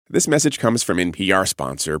This message comes from NPR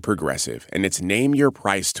sponsor Progressive, and it's Name Your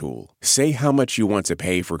Price tool. Say how much you want to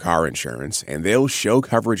pay for car insurance, and they'll show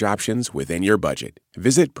coverage options within your budget.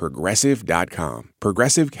 Visit Progressive.com.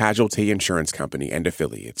 Progressive Casualty Insurance Company and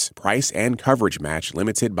Affiliates. Price and coverage match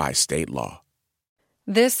limited by state law.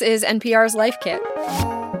 This is NPR's Life Kit,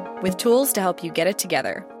 with tools to help you get it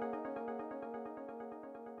together.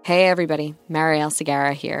 Hey everybody, Marielle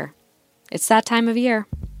Segarra here. It's that time of year.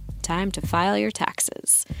 Time to file your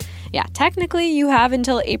taxes. Yeah, technically you have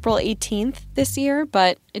until April 18th this year,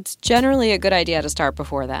 but it's generally a good idea to start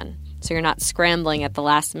before then. So you're not scrambling at the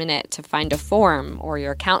last minute to find a form or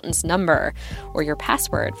your accountant's number or your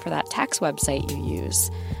password for that tax website you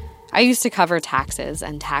use. I used to cover taxes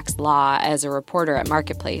and tax law as a reporter at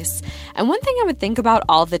Marketplace. And one thing I would think about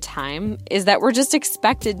all the time is that we're just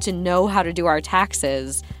expected to know how to do our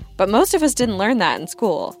taxes, but most of us didn't learn that in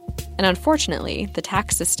school. And unfortunately, the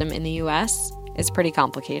tax system in the U.S. is pretty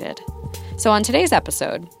complicated. So on today's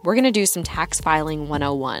episode, we're going to do some tax filing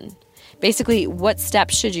 101. Basically, what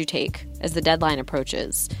steps should you take as the deadline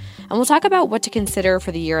approaches? And we'll talk about what to consider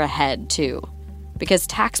for the year ahead, too. Because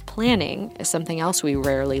tax planning is something else we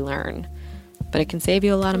rarely learn, but it can save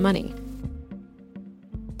you a lot of money.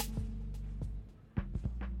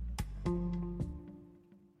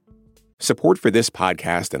 Support for this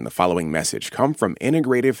podcast and the following message come from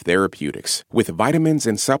Integrative Therapeutics, with vitamins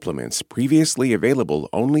and supplements previously available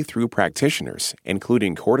only through practitioners,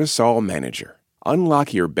 including Cortisol Manager.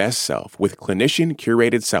 Unlock your best self with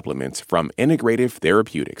clinician-curated supplements from Integrative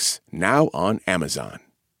Therapeutics, now on Amazon.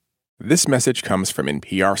 This message comes from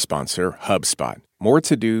NPR sponsor HubSpot. More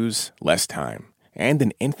to-dos, less time, and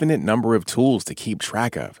an infinite number of tools to keep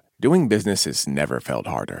track of. Doing business has never felt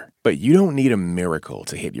harder. But you don't need a miracle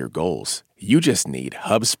to hit your goals. You just need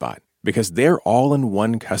HubSpot, because their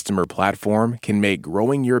all-in-one customer platform can make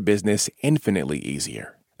growing your business infinitely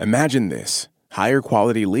easier. Imagine this: higher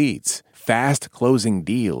quality leads, fast closing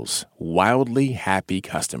deals, wildly happy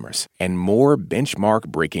customers, and more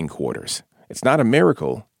benchmark-breaking quarters. It's not a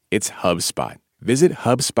miracle, it's HubSpot. Visit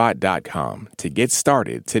HubSpot.com to get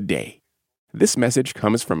started today. This message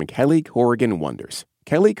comes from Kelly Corrigan Wonders.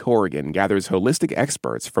 Kelly Corrigan gathers holistic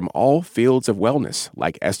experts from all fields of wellness,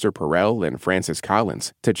 like Esther Perel and Francis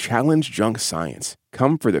Collins, to challenge junk science.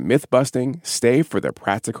 Come for the myth-busting, stay for the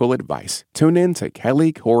practical advice. Tune in to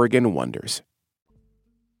Kelly Corrigan Wonders.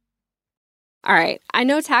 All right, I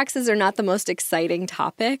know taxes are not the most exciting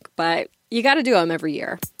topic, but you got to do them every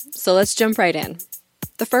year. So let's jump right in.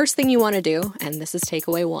 The first thing you want to do, and this is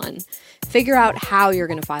takeaway 1, figure out how you're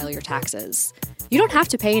going to file your taxes. You don't have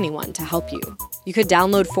to pay anyone to help you. You could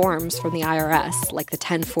download forms from the IRS, like the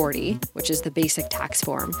 1040, which is the basic tax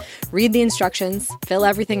form, read the instructions, fill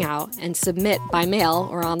everything out, and submit by mail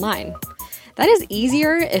or online. That is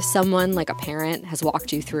easier if someone like a parent has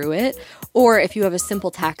walked you through it, or if you have a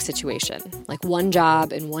simple tax situation, like one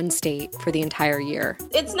job in one state for the entire year.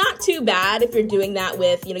 It's not too bad if you're doing that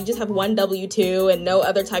with, you just have one W-2 and no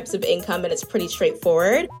other types of income, and it's pretty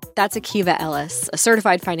straightforward. That's Akiva Ellis, a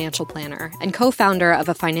certified financial planner and co-founder of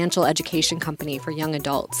a financial education company for young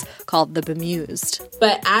adults called The Bemused.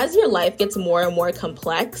 But as your life gets more and more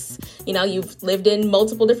complex, you've lived in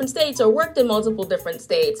multiple different states or worked in multiple different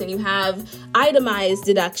states, and you have itemized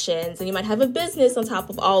deductions, and you might have a business on top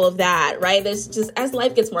of all of that, right? There's just, as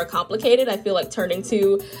life gets more complicated, I feel like turning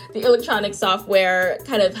to the electronic software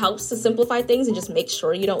kind of helps to simplify things and just make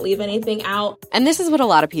sure you don't leave anything out. And this is what a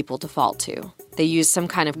lot of people default to. They use some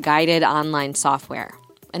kind of guided online software.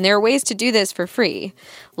 And there are ways to do this for free.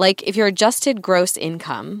 Like if your adjusted gross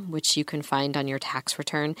income, which you can find on your tax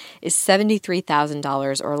return, is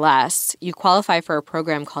 $73,000 or less, you qualify for a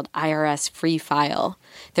program called IRS Free File.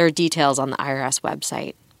 There are details on the IRS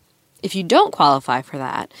website. If you don't qualify for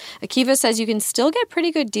that, Akiva says you can still get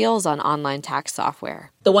pretty good deals on online tax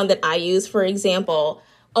software. The one that I use, for example,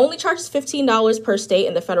 only charges $15 per state,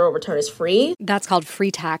 and the federal return is free. That's called Free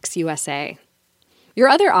Tax USA. Your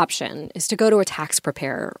other option is to go to a tax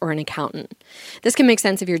preparer or an accountant. This can make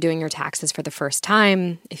sense if you're doing your taxes for the first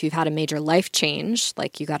time, if you've had a major life change,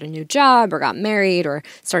 like you got a new job or got married or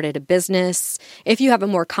started a business, if you have a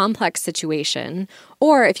more complex situation,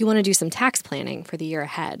 or if you want to do some tax planning for the year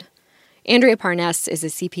ahead. Andrea Parnes is a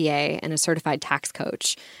CPA and a certified tax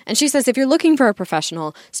coach. And she says if you're looking for a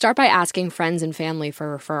professional, start by asking friends and family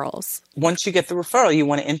for referrals. Once you get the referral, you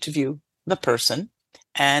want to interview the person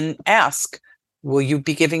and ask, will you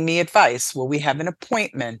be giving me advice? Will we have an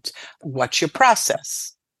appointment? What's your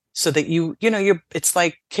process? So that it's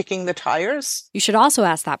like kicking the tires. You should also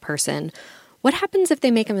ask that person, what happens if they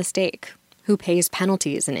make a mistake? Who pays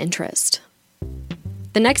penalties and interest?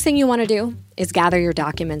 The next thing you want to do is gather your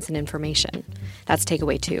documents and information. That's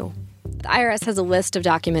takeaway 2. The IRS has a list of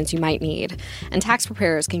documents you might need, and tax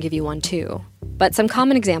preparers can give you one too. But some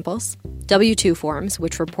common examples: W-2 forms,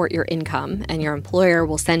 which report your income and your employer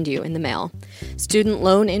will send you in the mail, student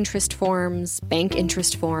loan interest forms, bank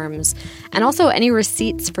interest forms, and also any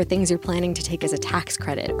receipts for things you're planning to take as a tax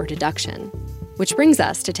credit or deduction. Which brings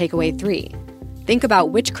us to takeaway 3. Think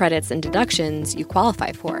about which credits and deductions you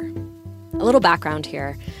qualify for. A little background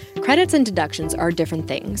here. Credits and deductions are different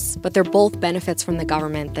things, but they're both benefits from the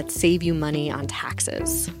government that save you money on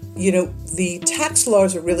taxes. You know, the tax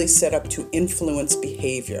laws are really set up to influence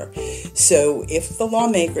behavior. So if the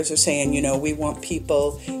lawmakers are saying, you know, we want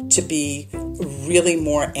people to be really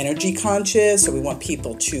more energy conscious, or we want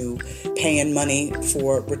people to pay in money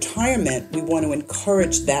for retirement, we want to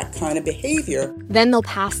encourage that kind of behavior. Then they'll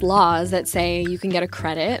pass laws that say you can get a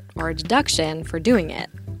credit or a deduction for doing it.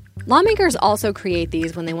 Lawmakers also create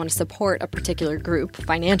these when they want to support a particular group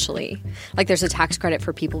financially, like there's a tax credit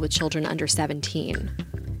for people with children under 17.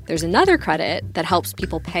 There's another credit that helps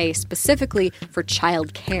people pay specifically for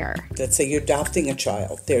child care. Let's say you're adopting a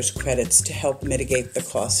child. There's credits to help mitigate the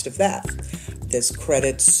cost of that. There's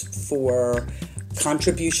credits for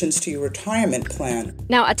contributions to your retirement plan.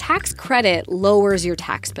 Now, a tax credit lowers your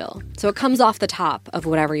tax bill, so it comes off the top of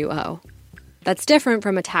whatever you owe. That's different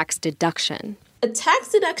from a tax deduction. A tax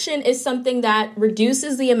deduction is something that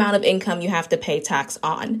reduces the amount of income you have to pay tax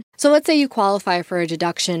on. So let's say you qualify for a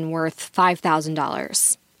deduction worth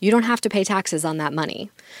 $5,000. You don't have to pay taxes on that money.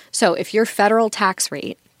 So if your federal tax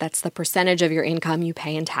rate, that's the percentage of your income you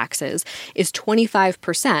pay in taxes, is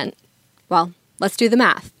 25%, well, let's do the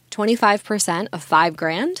math. 25% of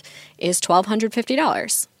 $5,000 is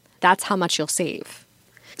 $1,250. That's how much you'll save.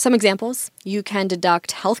 Some examples: you can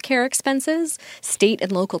deduct healthcare expenses, state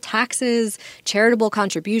and local taxes, charitable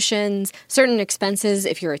contributions, certain expenses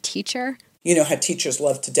if you're a teacher. You know how teachers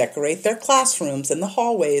love to decorate their classrooms and the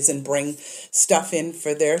hallways and bring stuff in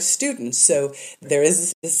for their students. So there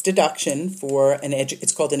is this deduction for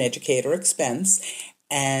it's called an educator expense,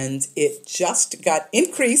 and it just got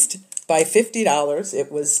increased by $50.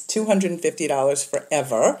 It was $250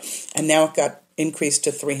 forever, and now it got increased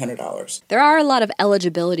to $300. There are a lot of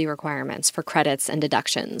eligibility requirements for credits and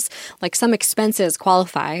deductions. Like some expenses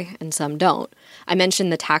qualify and some don't. I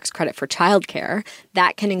mentioned the tax credit for childcare.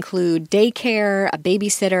 That can include daycare, a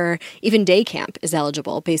babysitter, even day camp is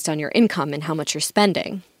eligible based on your income and how much you're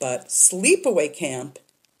spending. But sleepaway camp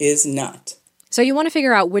is not. So you want to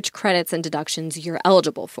figure out which credits and deductions you're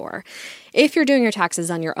eligible for. If you're doing your taxes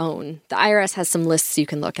on your own, the IRS has some lists you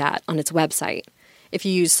can look at on its website. If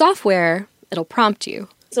you use software, it'll prompt you.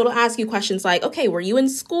 So it'll ask you questions like, okay, were you in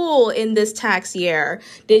school in this tax year?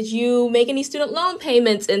 Did you make any student loan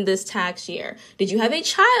payments in this tax year? Did you have a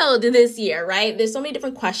child in this year, right? There's so many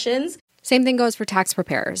different questions. Same thing goes for tax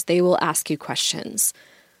preparers. They will ask you questions.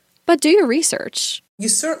 But do your research. You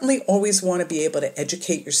certainly always want to be able to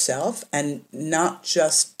educate yourself and not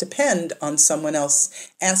just depend on someone else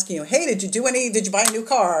asking you, hey, did you buy a new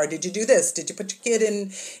car? Did you do this? Did you put your kid in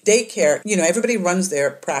daycare? You know, everybody runs their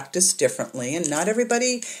practice differently, and not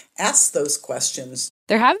everybody asks those questions.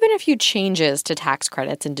 There have been a few changes to tax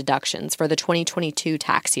credits and deductions for the 2022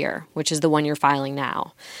 tax year, which is the one you're filing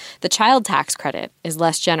now. The child tax credit is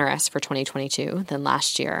less generous for 2022 than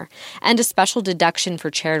last year, and a special deduction for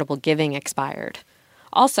charitable giving expired.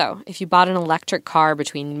 Also, if you bought an electric car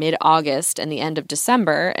between mid-August and the end of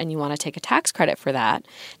December and you want to take a tax credit for that,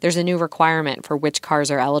 there's a new requirement for which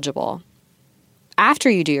cars are eligible. After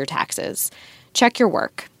you do your taxes, check your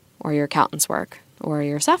work, or your accountant's work, or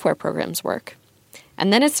your software program's work.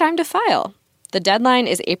 And then it's time to file. The deadline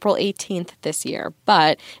is April 18th this year,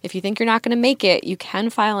 but if you think you're not going to make it, you can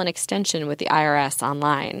file an extension with the IRS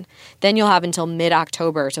online. Then you'll have until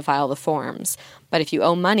mid-October to file the forms. But if you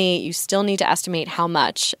owe money, you still need to estimate how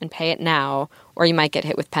much and pay it now, or you might get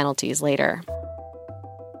hit with penalties later.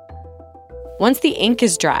 Once the ink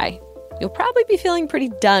is dry, you'll probably be feeling pretty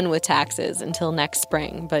done with taxes until next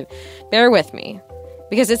spring, but bear with me,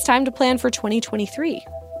 because it's time to plan for 2023.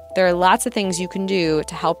 There are lots of things you can do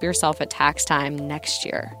to help yourself at tax time next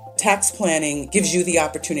year. Tax planning gives you the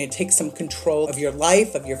opportunity to take some control of your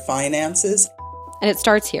life, of your finances. And it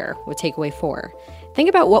starts here with takeaway 4. Think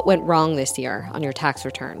about what went wrong this year on your tax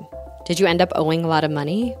return. Did you end up owing a lot of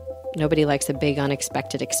money? Nobody likes a big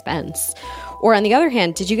unexpected expense. Or on the other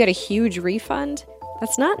hand, did you get a huge refund?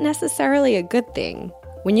 That's not necessarily a good thing.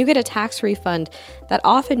 When you get a tax refund, that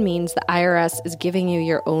often means the IRS is giving you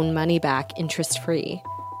your own money back interest-free.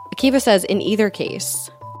 Akiva says in either case,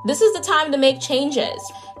 this is the time to make changes.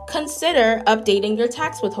 consider updating your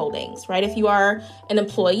tax withholdings, right? If you are an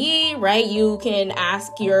employee, right, you can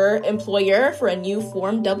ask your employer for a new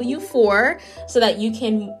Form W-4 so that you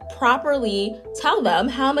can properly tell them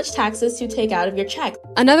how much taxes to take out of your check.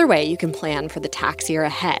 Another way you can plan for the tax year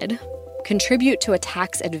ahead: contribute to a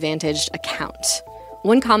tax-advantaged account.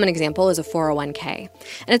 One common example is a 401k,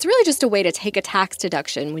 and it's really just a way to take a tax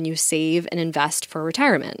deduction when you save and invest for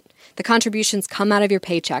retirement. The contributions come out of your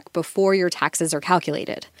paycheck before your taxes are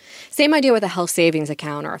calculated. Same idea with a health savings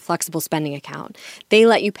account or a flexible spending account. They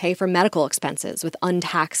let you pay for medical expenses with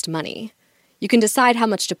untaxed money. You can decide how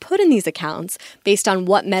much to put in these accounts based on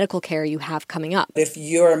what medical care you have coming up. If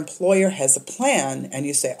your employer has a plan and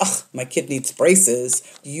you say, my kid needs braces,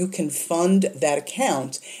 you can fund that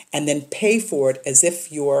account and then pay for it as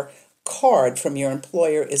if your card from your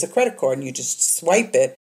employer is a credit card and you just swipe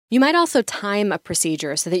it. You might also time a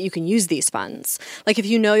procedure so that you can use these funds. Like if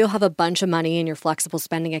you know you'll have a bunch of money in your flexible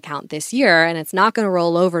spending account this year and it's not going to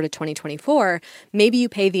roll over to 2024, maybe you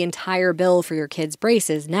pay the entire bill for your kid's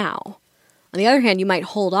braces now. On the other hand, you might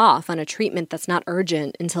hold off on a treatment that's not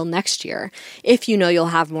urgent until next year if you know you'll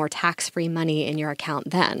have more tax-free money in your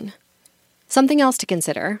account then. Something else to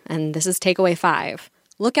consider, and this is takeaway 5,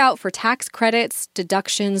 look out for tax credits,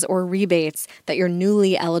 deductions, or rebates that you're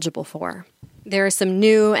newly eligible for. There are some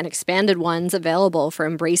new and expanded ones available for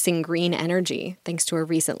embracing green energy, thanks to a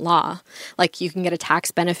recent law. Like you can get a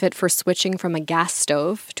tax benefit for switching from a gas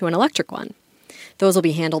stove to an electric one. Those will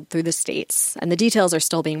be handled through the states, and the details are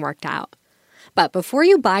still being worked out. But before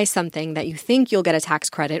you buy something that you think you'll get a tax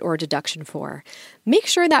credit or a deduction for, make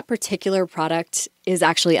sure that particular product is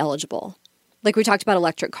actually eligible. Like we talked about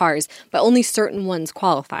electric cars, but only certain ones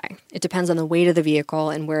qualify. It depends on the weight of the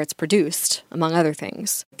vehicle and where it's produced, among other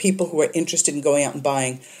things. People who are interested in going out and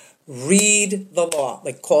buying, read the law.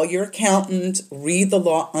 Like call your accountant, read the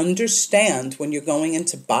law, understand when you're going in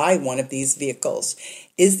to buy one of these vehicles.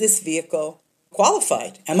 Is this vehicle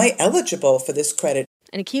qualified? Am I eligible for this credit?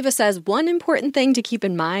 And Akiva says one important thing to keep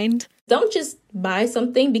in mind: don't just buy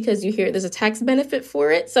something because you hear there's a tax benefit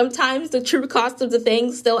for it. Sometimes the true cost of the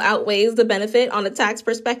thing still outweighs the benefit on a tax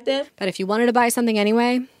perspective. But if you wanted to buy something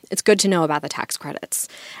anyway, it's good to know about the tax credits.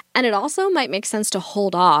 And it also might make sense to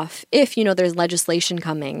hold off if you know there's legislation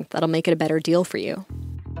coming that'll make it a better deal for you.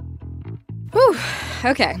 Whew,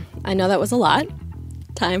 okay, I know that was a lot.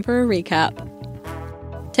 Time for a recap.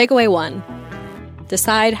 Takeaway 1.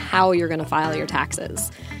 Decide how you're going to file your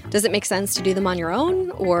taxes. Does it make sense to do them on your own,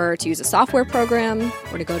 or to use a software program,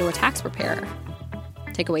 or to go to a tax preparer?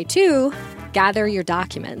 Takeaway 2, gather your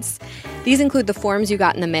documents. These include the forms you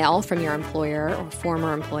got in the mail from your employer or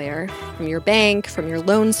former employer, from your bank, from your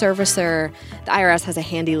loan servicer. The IRS has a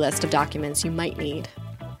handy list of documents you might need.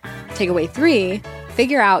 Takeaway 3,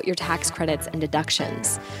 figure out your tax credits and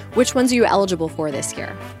deductions. Which ones are you eligible for this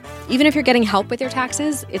year? Even if you're getting help with your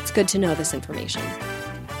taxes, it's good to know this information.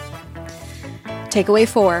 Takeaway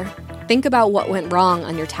 4, think about what went wrong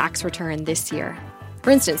on your tax return this year.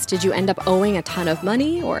 For instance, did you end up owing a ton of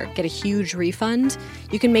money or get a huge refund?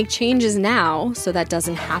 You can make changes now so that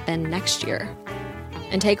doesn't happen next year.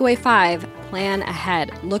 And takeaway 5, plan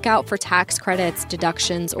ahead. Look out for tax credits,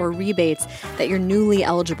 deductions, or rebates that you're newly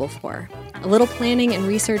eligible for. A little planning and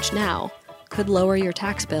research now could lower your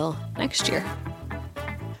tax bill next year.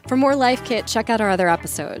 For more Life Kit, check out our other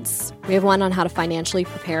episodes. We have one on how to financially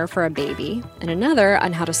prepare for a baby and another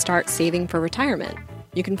on how to start saving for retirement.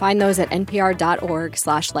 You can find those at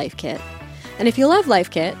npr.org/lifekit. And if you love Life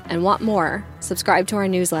Kit and want more, subscribe to our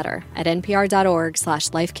newsletter at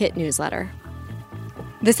npr.org/lifekitnewsletter.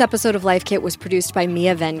 This episode of Life Kit was produced by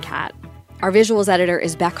Mia Venkat. Our visuals editor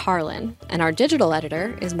is Beck Harlan, and our digital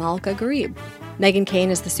editor is Malika Gharib. Megan Kane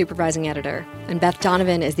is the supervising editor, and Beth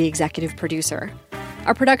Donovan is the executive producer.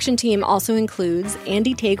 Our production team also includes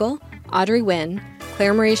Andy Tagle, Audrey Wynn,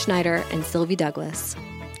 Claire Marie Schneider, and Sylvie Douglas.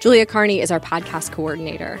 Julia Carney is our podcast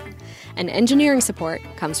coordinator. And engineering support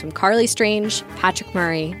comes from Carly Strange, Patrick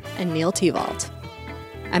Murray, and Neil Tewald.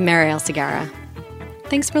 I'm Marielle Segarra.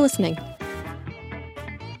 Thanks for listening.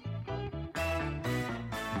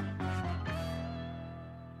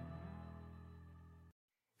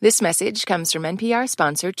 This message comes from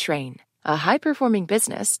NPR-sponsored Trane. A high-performing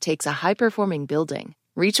business takes a high-performing building.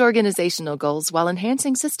 Reach organizational goals while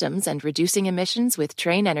enhancing systems and reducing emissions with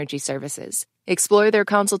Trane Energy Services. Explore their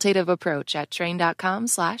consultative approach at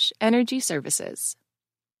trane.com/energy services.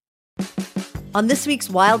 On this week's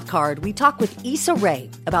Wild Card, we talk with Issa Rae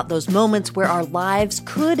about those moments where our lives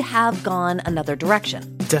could have gone another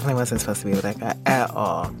direction. Definitely wasn't supposed to be with that guy at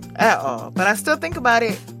all. But I still think about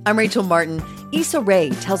it. I'm Rachel Martin. Issa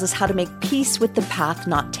Rae tells us how to make peace with the path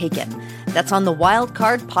not taken. That's on the Wild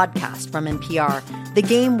Card podcast from NPR. the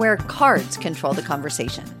game where cards control the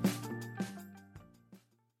conversation.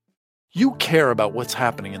 You care about what's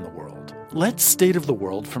happening in the world. Let State of the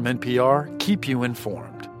World from NPR keep you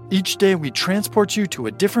informed. Each day, we transport you to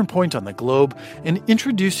a different point on the globe and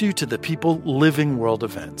introduce you to the people living world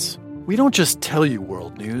events. We don't just tell you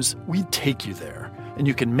world news, we take you there. And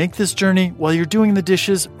you can make this journey while you're doing the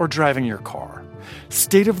dishes or driving your car.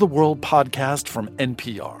 State of the World podcast from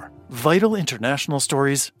NPR. Vital international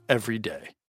stories every day.